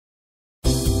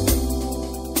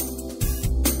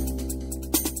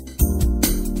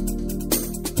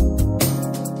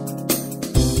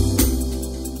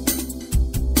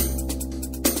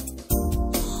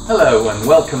Hello and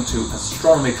welcome to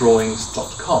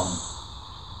astronomydrawings.com.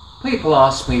 People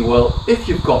ask me, well, if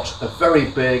you've got a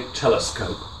very big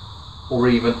telescope or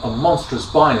even a monstrous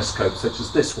binoscope such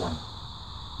as this one,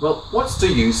 well, what's the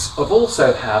use of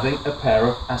also having a pair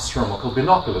of astronomical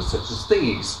binoculars such as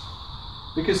these?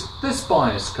 Because this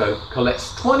binoscope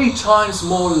collects 20 times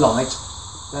more light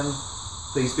than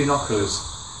these binoculars,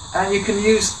 and you can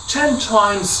use 10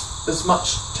 times as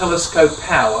much telescope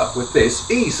power with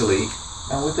this easily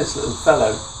and with this little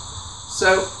fellow.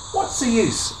 So what's the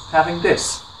use having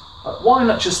this? Why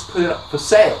not just put it up for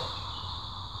sale?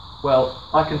 Well,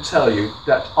 I can tell you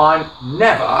that I'm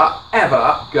never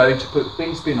ever going to put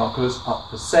these binoculars up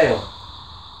for sale,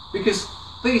 because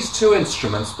these two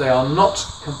instruments, they are not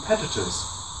competitors,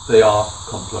 they are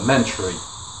complementary.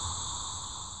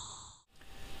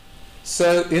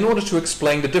 So in order to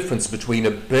explain the difference between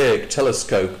a big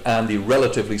telescope and the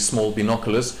relatively small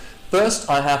binoculars, first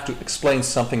I have to explain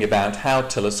something about how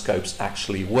telescopes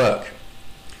actually work.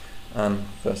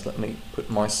 First let me put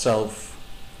myself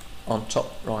on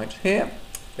top right here.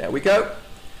 There we go.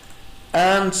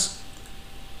 And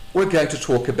we're going to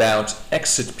talk about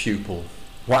exit pupil.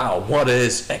 Wow, what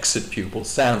is exit pupil?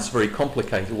 Sounds very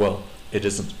complicated. Well, it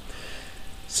isn't.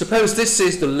 Suppose this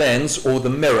is the lens or the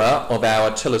mirror of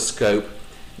our telescope.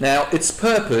 Now, its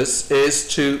purpose is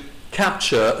to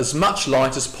capture as much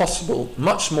light as possible,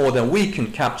 much more than we can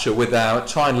capture with our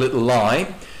tiny little eye,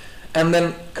 and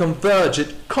then converge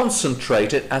it,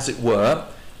 concentrate it as it were,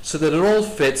 so that it all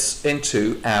fits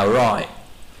into our eye.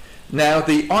 Now,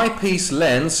 the eyepiece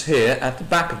lens here at the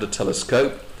back of the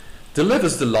telescope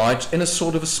delivers the light in a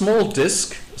sort of a small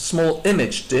disc, a small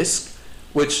image disc,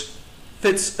 which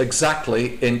fits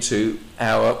exactly into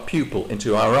our pupil,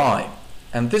 into our eye.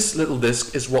 And this little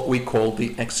disc is what we call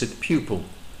the exit pupil.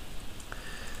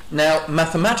 Now,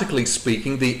 mathematically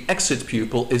speaking, the exit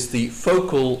pupil is the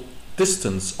focal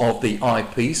distance of the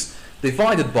eyepiece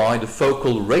divided by the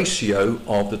focal ratio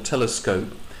of the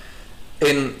telescope.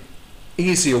 In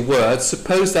easier words,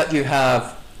 suppose that you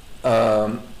have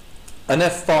an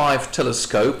f5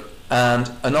 telescope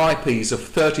and an eyepiece of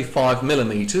 35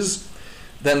 millimeters.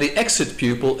 Then the exit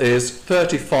pupil is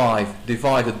 35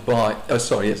 divided by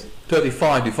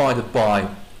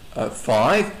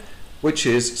 5, which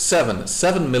is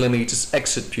 7 millimeters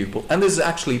exit pupil. And this is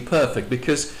actually perfect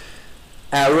because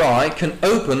our eye can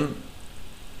open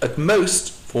at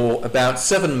most for about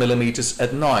 7 millimeters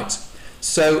at night.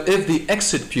 So if the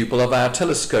exit pupil of our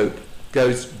telescope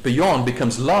goes beyond,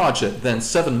 becomes larger than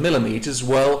 7 millimeters,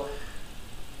 well,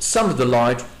 some of the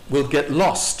light will get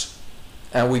lost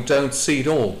and we don't see it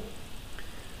all.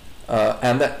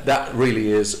 And that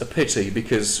really is a pity,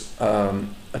 because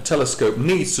a telescope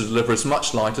needs to deliver as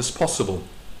much light as possible.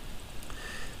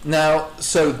 Now,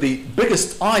 so the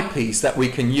biggest eyepiece that we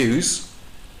can use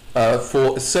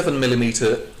for a 7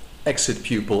 millimeter exit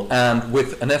pupil and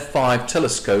with an f5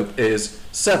 telescope is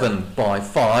 7 by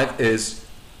 5 is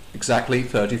exactly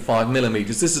 35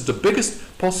 millimeters. This is the biggest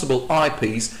possible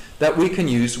eyepiece that we can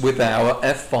use with our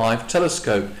f5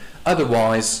 telescope.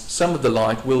 Otherwise, some of the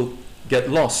light will get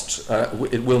lost.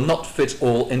 It will not fit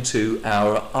all into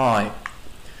our eye.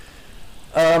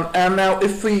 And now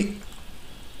if we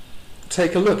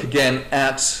take a look again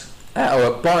at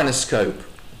our binoscope,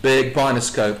 big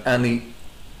binoscope, and the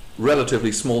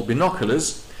relatively small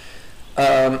binoculars,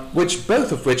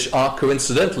 both of which are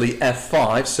coincidentally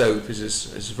f5, so this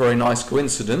is a very nice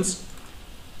coincidence.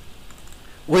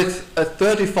 With a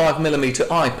 35 millimeter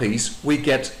eyepiece, we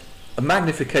get a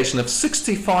magnification of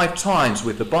 65 times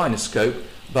with the binoscope,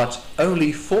 but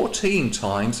only 14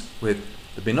 times with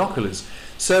the binoculars.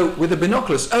 So with the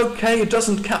binoculars, okay, it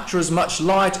doesn't capture as much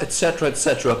light, etc.,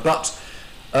 but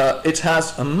it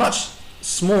has a much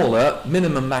smaller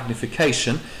minimum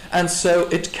magnification, and so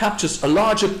it captures a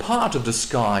larger part of the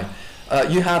sky.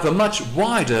 You have a much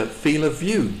wider field of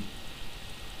view.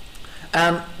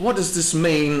 And what does this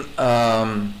mean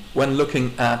when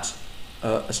looking at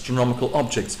astronomical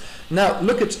objects? Now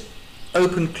look at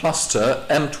open cluster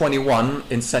M21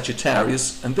 in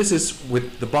Sagittarius, and this is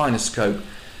with the binoscope.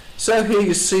 So here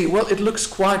you see, well, it looks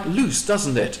quite loose,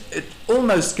 doesn't it? It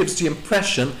almost gives the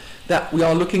impression that we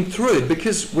are looking through it,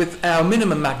 because with our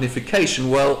minimum magnification,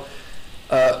 well,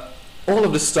 all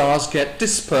of the stars get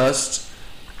dispersed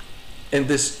in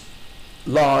this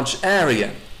large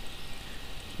area.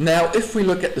 Now if we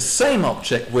look at the same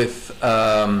object with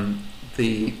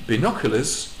the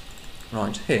binoculars,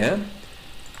 right here,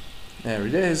 there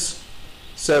it is.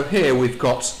 So here we've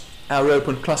got our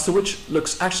open cluster, which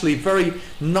looks actually very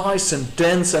nice and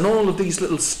dense, and all of these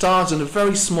little stars in a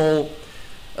very small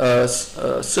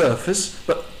surface.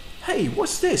 But hey,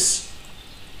 what's this?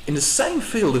 in the same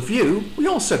field of view, we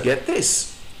also get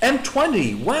this,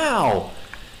 M20, wow!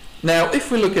 Now, if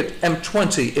we look at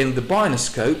M20 in the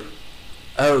binoscope,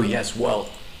 oh yes, well,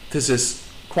 this is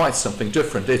quite something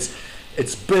different.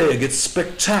 It's big, it's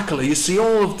spectacular. You see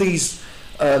all of these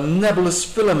nebulous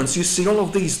filaments, you see all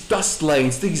of these dust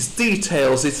lanes, these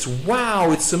details. It's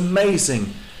wow, it's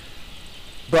amazing.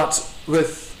 But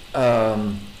with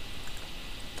the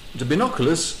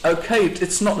binoculars, okay,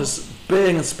 it's not as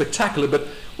big and spectacular, but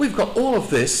we've got all of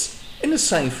this in the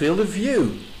same field of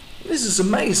view. This is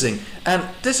amazing, and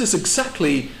this is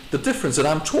exactly the difference that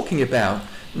I'm talking about.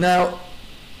 Now,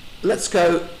 let's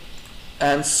go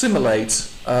and simulate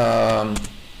that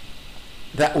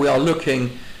we are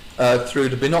looking through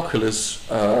the binoculars,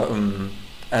 and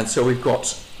so we've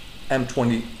got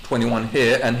M21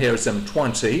 here, and here is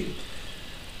M20.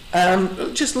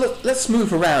 Just let's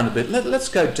move around a bit. Let's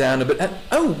go down a bit. And,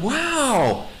 oh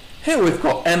wow! Here we've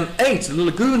got M8, the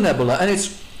Lagoon Nebula, and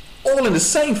it's all in the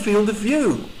same field of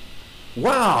view.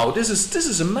 Wow, this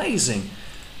is amazing.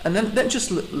 And then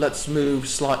just let's move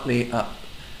slightly up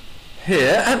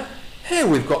here, and here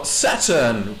we've got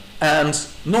Saturn. And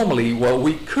normally, well,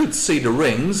 we could see the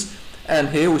rings, and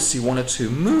here we see one or two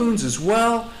moons as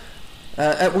well.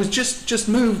 It was just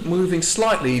moving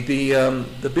slightly the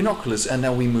binoculars, and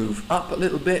now we move up a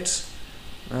little bit.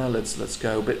 Let's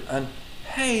go a bit. And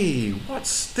hey,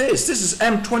 what's this? This is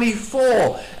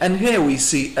M24, and here we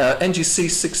see NGC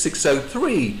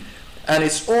 6603, and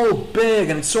it's all big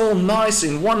and it's all nice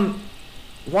in one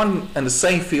and the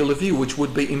same field of view, which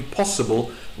would be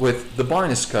impossible with the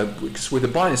binoscope, because with the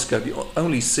binoscope you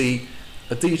only see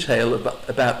a detail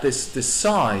about this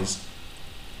size.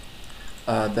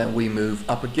 Then we move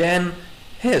up again.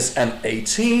 Here's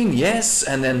M18, yes,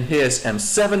 and then here's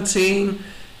M17,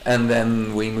 and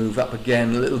then we move up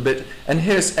again a little bit, and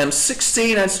here's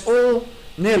M16, and it's all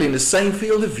nearly in the same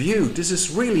field of view. This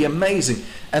is really amazing,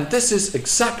 and this is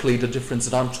exactly the difference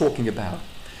that I'm talking about.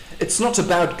 It's not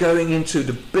about going into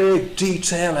the big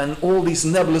detail and all these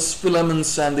nebulous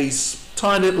filaments and these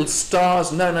tiny little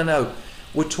stars. No.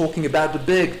 We're talking about the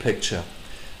big picture,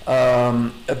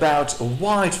 about a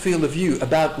wide field of view,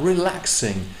 about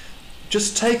relaxing,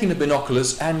 just taking the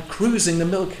binoculars and cruising the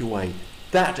Milky Way.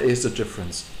 That is the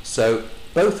difference. So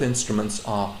both instruments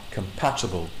are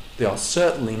compatible. They are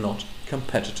certainly not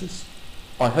competitors.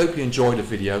 I hope you enjoyed the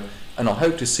video, and I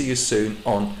hope to see you soon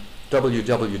on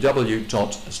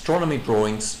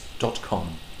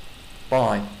www.astronomydrawings.com.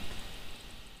 Bye.